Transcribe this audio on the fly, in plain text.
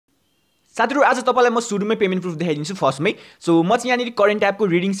साथीहरु आज तपाईलाई म सुरुमै पेमेन्ट प्रुफ देखाइदिन्छु फर्स्टमै। सो म चाहिँ यहाँनिर करेन्ट एपको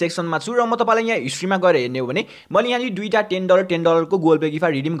रिडिङ सेक्सनमा छु र म तपाईलाई यहाँ हिस्ट्रीमा गएर हेर्ने हो भने मैले यहाँनिर दुईटा $10 को गोल्ड पे गिफ्ट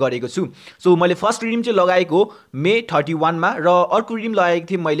रिडिम गरेको छु। सो मैले फर्स्ट रिडिम चाहिँ लगाएको मे 31 मा र अर्को रिडिम लगाएको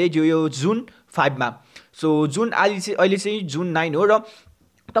थिएँ मैले जो यो जुन 5 मा। सो जुन अहिले चाहिँ जुन 9 हो र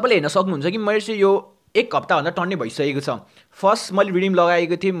तपाईले हेर्न सक्नुहुन्छ कि मैले चाहिँ यो एक हप्ता भन्दा टन्नै भइसकेको छ। फर्स्ट मैले रिडिम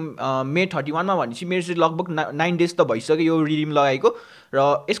लगाएको थिएँ मे 31 मा भनेपछि मेरो चाहिँ लगभग 9 डेज त भइसक्यो यो रिडिम लगाएको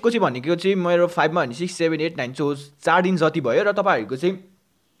र यसको चाहिँ भनेको चाहिँ मेरो 5 मा भनेपछि 7 8 9 सो 4 दिन जति भयो र तपाईहरुको चाहिँ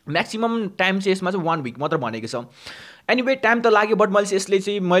म्याक्सिमम टाइम चाहिँ यसमा चाहिँ 1 वीक मात्र भनेको छ। एनीवे टाइम त लाग्यो बट मैले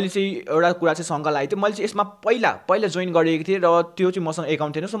चाहिँ एउटा कुरा चाहिँ शंका लागेको थियो। मैले चाहिँ यसमा पहिला जोइन गरेको थिएँ र त्यो चाहिँ मसँग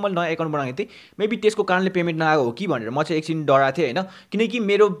एकाउन्ट थिएन। सो मैले नयाँ एकाउन्ट बनाएको थिएँ। मेबी त्यसको कारणले पेमेन्ट नआएको हो कि भनेर म चाहिँ एकछिन डराएको थिएँ हैन, किनकि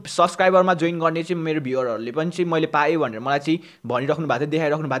मेरो सब्स्क्राइबरमा जोइन गर्ने चाहिँ मेरो भ्युअरहरूले पनि चाहिँ मैले पाएँ भनेर मलाई चाहिँ भनिराख्नु भएको थियो,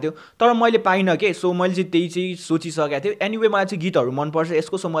 देखाइराख्नु भएको थियो, तर मैले पाइनँ के। सो मैले चाहिँ त्यही चाहिँ सोचिसकेको थिएँ। एनीवे मलाई चाहिँ गीतहरू मनपर्छ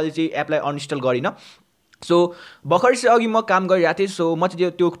यसको, सो मैले चाहिँ एपलाई अनइन्स्टल गरिनँ। सो भर्खर चाहिँ अघि म काम गरिरहेको थिएँ। सो म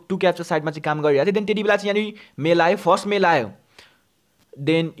चाहिँ त्यो टु क्याप्चा साइडमा चाहिँ काम गरिरहेको थिएँ। देन त्यति बेला चाहिँ यहाँनिर मेल आयो, फर्स्ट मेल आयो।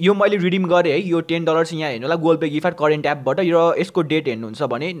 देन यो मैले रिडिम गरेँ है, यो $10 चाहिँ यहाँ हेर्नु होला गोल्ड पे गिफ्ट करेन्ट एपबाट र यसको डेट हेर्नुहुन्छ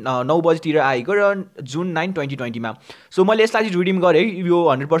भने 9 बजीतिर आएको र जुन 9 2020 मा। सो मैले यसलाई चाहिँ रिडिम गरेँ यो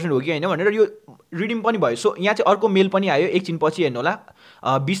 100% हो कि होइन भनेर, यो रिडिम पनि भयो। सो यहाँ चाहिँ अर्को मेल पनि आयो एकछिन पछि हेर्नु होला,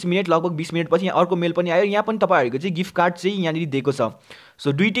 20 मिनट लगभग 20 मिनट पछि यहाँ अर्को मेल पनि आयो। यहाँ पनि तपाईहरुको चाहिँ गिफ्ट कार्ड चाहिँ यहाँनिर दिएको छ।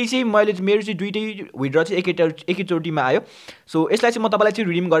 सो दुईटै चाहिँ मेरो चाहिँ दुईटै विथड्र चाहिँ एकैचोटिमा आयो। सो यसलाई चाहिँ म तपाईलाई चाहिँ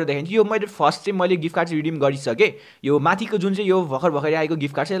रिडिम गरेर देखाइदिन्छु। यो मैले फर्स्ट चाहिँ मैले गिफ्ट कार्ड चाहिँ रिडिम गरिसकेँ। यो माथिको जुन चाहिँ यो भर्खर आएको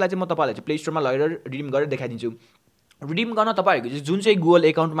गिफ्ट कार्ड छ यसलाई चाहिँ म तपाईलाई चाहिँ प्ले स्टोरमा लगेर रिडिम गरेर देखाइदिन्छु। रिडिम गर्न तपाईहरुको चाहिँ जुन चाहिँ गुगल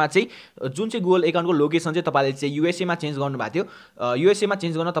एकाउन्टमा चाहिँ जुन चाहिँ गुगल एकाउन्टको लोकेसन चाहिँ तपाईले चाहिँ युएसए मा चेन्ज गर्नुभएको थियो, युएसए मा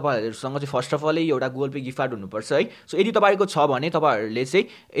चेन्ज गर्न तपाईहरुसँग चाहिँ फर्स्ट अफ अल एउटा गुगल पे गिफ्ट कार्ड हुनुपर्छ है। सो यदि तपाईको छ भने तपाईहरुले चाहिँ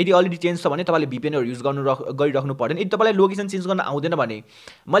यदि अलरेडी चेन्ज छ भने तपाईले VPN युज गरिराख्नु पर्दैन। यदि तपाईलाई लोकेसन चेन्ज गर्न आउँदैन भने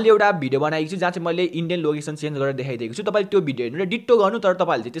मैले एउटा भिडियो बनाएको छु जहाँ चाहिँ मैले इन्डियन लोकेसन चेन्ज गरेर देखाइदिएको छु। तपाईले त्यो भिडियो हेर्नु र डिट्टो गर्नु, तर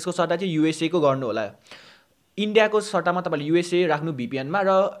तपाईले चाहिँ त्यसको सट्टा चाहिँ युएसए को गर्नु होला। इन्डियाको सट्टामा तपाईले युएसए राख्नु VPN मा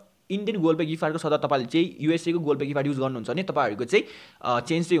र इन्डियन गोल्ड पे गिफ्ट कार्डको सट्टा तपाईले चाहिँ युएसए को gold pay gift card use गर्नुहुन्छ भने तपाईहरुको चाहिँ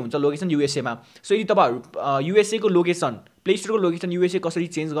चेन्ज चाहिँ हुन्छ लोकेसन युएसए मा। सो यदि तपाईहरु युएसए को लोकेसन प्ले स्टोरको लोकेसन युएसए कसरी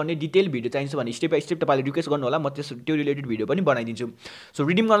चेन्ज गर्ने डिटेल भिडियो चाहिन्छ भने स्टेप बाइ स्टेप तपाईले रिक्वेस्ट गर्नु होला, म त्यो रिलेटेड भिडियो पनि बनाइदिन्छु। सो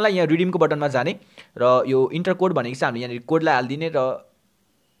रिडिम गर्नलाई यहाँ रिडिमको बटनमा जाने र यो इन्टर कोड भनेको चाहिँ हामीले यहाँ कोडलाई हाल्दिने र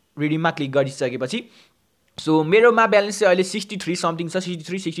रिडिममा क्लिक गरिसकेपछि सो मेरोमा ब्यालेन्स चाहिँ अहिले 63 समथिङ छ,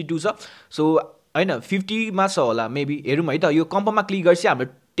 63 62 छ। सो हैन 50 मा छ होला मेबी, हेरौँ है त। यो कम्पमा क्लिक गरेपछि हाम्रो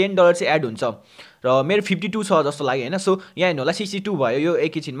 $10 चाहिँ एड हुन्छ र मेरो 52 छ जस्तो लाग्यो हैन। सो यहाँ हेर्नु होला 62 भयो यो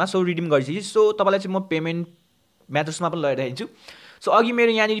एकैछिनमा। सो रिडिम गरिसकेपछि सो तपाईलाई चाहिँ म पेमेन्ट मेथड्समा पनि लगाएर देखाइदिन्छु। सो अघि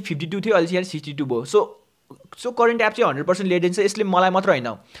मेरो यहाँनिर 52 थियो, अहिले चाहिँ 62 भयो। सो करेन्ट एप चाहिँ 100% लेटेन्ट छ। यसले मलाई मात्र हैन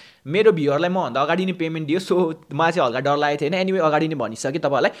मेरो भ्युअरलाई म भन्दा अगाडि नै पेमेन्ट दियो। सो मलाई चाहिँ हल्का डर लागेको थिएन। एनीवे अगाडि नै भनिसकेँ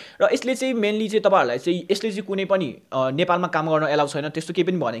तपाईहरुलाई। र यसले चाहिँ मेनली चाहिँ तपाईहरुलाई चाहिँ यसले चाहिँ कुनै पनि नेपालमा काम गर्न एलाउ छैन त्यस्तो केही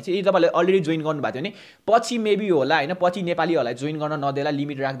पनि भनेको छ। यदि तपाईले अलरेडी जोइन गर्नुभएको थियो भने पछि मेबी होला हैन, पछि नेपालीहरुलाई जोइन गर्न नदेला,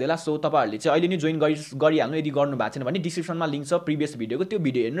 लिमिट राख्देला। सो तपाईहरुले चाहिँ अहिले नै जोइन गरिहाल्नु यदि गर्नु भएको छैन भने। डिस्क्रिप्सनमा लिंक छ प्रिभियस भिडियोको, त्यो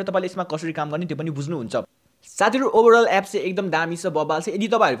भिडियो हेर्नु र तपाईले यसमा कसरी काम गर्ने त्यो पनि बुझ्नुहुन्छ। साथीहरु ओभरअल एप चाहिँ एकदम दामी छ, बबाल छ। यदि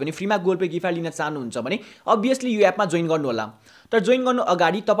तपाईहरु पनि फ्रीमा गोल्ड पे गिफ्ट लिन चाहनुहुन्छ भने अभियसली यो एपमा जोइन गर्नु होला। तर जोइन गर्नु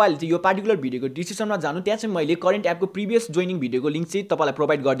अगाडि तपाईहरुले चाहिँ यो पार्टिकुलर भिडियोको डिस्क्रिप्सनमा जानु, त्यहाँ चाहिँ मैले करेन्ट एपको प्रिभियस जोइनिङ भिडियोको लिंक चाहिँ तपाईलाई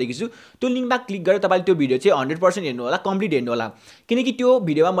प्रोभाइड गरिदिएको छु। त्यो लिंकमा क्लिक गरेर तपाईले त्यो भिडियो चाहिँ 100% हेर्नु होला, कम्प्लिट हेर्नु होला, किनकि त्यो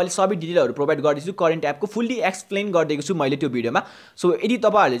भिडियोमा मैले सबै डिटेलहरु प्रोभाइड गरिदिन्छु। करेन्ट एपको फुल्ली एक्सप्लेन गरिदिएको छु मैले त्यो भिडियोमा। सो यदि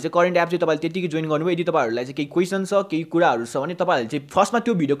तपाईहरुले चाहिँ करेन्ट एप चाहिँ तपाईले त्यतिकै जोइन गर्नुभयो, यदि तपाईहरुलाई चाहिँ केही क्वेशन छ केही कुराहरु छ भने तपाईहरुले चाहिँ फर्स्टमा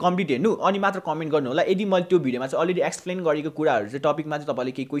त्यो भिडियो कम्प्लिट हेर्नु अनि मात्र कमेन्ट गर्नु होला। यदि मैले त्यो भिडियोमा चाहिँ अलरेडी एक्सप्लेन गरेको कुराहरु चाहिँ टपिकमा चाहिँ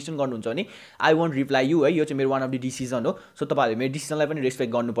तपाईले केही क्वेशन गर्नुहुन्छ भने आई वोन्ट रिप्लाई यु है, यो चाहिँ मेरो वान अफ द डिसिजन हो। सो तपाईहरुले मेरो डिसिजनलाई पनि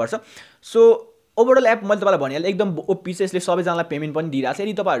रेस्पेक्ट गर्नुपर्छ। सो ओभरअल एप मैले तपाईलाई भनिहालेँ एकदम ओपी छ। यसले सबैजनालाई पेमेन्ट पनि दिइरहेछ।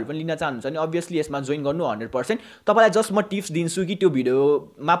 यदि तपाईहरु पनि लिन चाहनुहुन्छ भने अभियसली यसमा जोइन गर्नु 100%। तपाईलाई जस्ट म टिप्स दिन्छु कि त्यो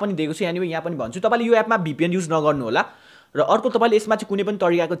भिडियोमा पनि दिएको छु, एनीवे यहाँ पनि भन्छु तपाईले यो एपमा VPN युज नगर्नु होला। र अर्को तपाईले यसमा चाहिँ कुनै पनि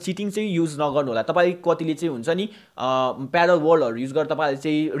तरिकाको चिटिङ चाहिँ युज नगर्नु होला। तपाईले कतिले चाहिँ हुन्छ नि प्यारल वर्डहरु युज गरेर तपाईले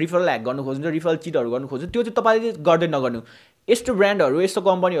चाहिँ रिफरल ह्याक गर्नु खोज्नुहुन्छ, रिफरल चिटहरु गर्नु खोज्नुहुन्छ, त्यो चाहिँ तपाईले गर्दै नगर्नु। यस्तो ब्रान्डहरु यस्तो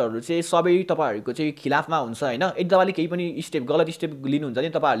कम्पनीहरु चाहिँ सबै तपाईहरुको चाहिँ खिलाफमा हुन्छ हैन। यदि तपाईले केही पनि गलत स्टेप लिनुहुन्छ भने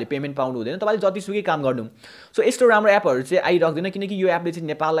तपाईहरुले पेमेन्ट पाउनु हुँदैन, तपाईले जतिसुकै काम गर्नु। सो यस्तो राम्रो एपहरु चाहिँ आइराख्दैन, किनकि यो एपले चाहिँ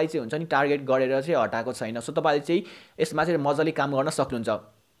नेपाललाई चाहिँ हुन्छ नि टार्गेट गरेर चाहिँ हटाएको छैन। सो तपाईले चाहिँ यसमा चाहिँ मजाले काम गर्न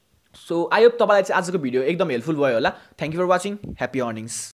सक्नुहुन्छ। सो आई होप तपाईलाई चाहिँ आजको भिडियो एकदम हेल्पफुल भयो होला। Thank you for watching, happy earnings.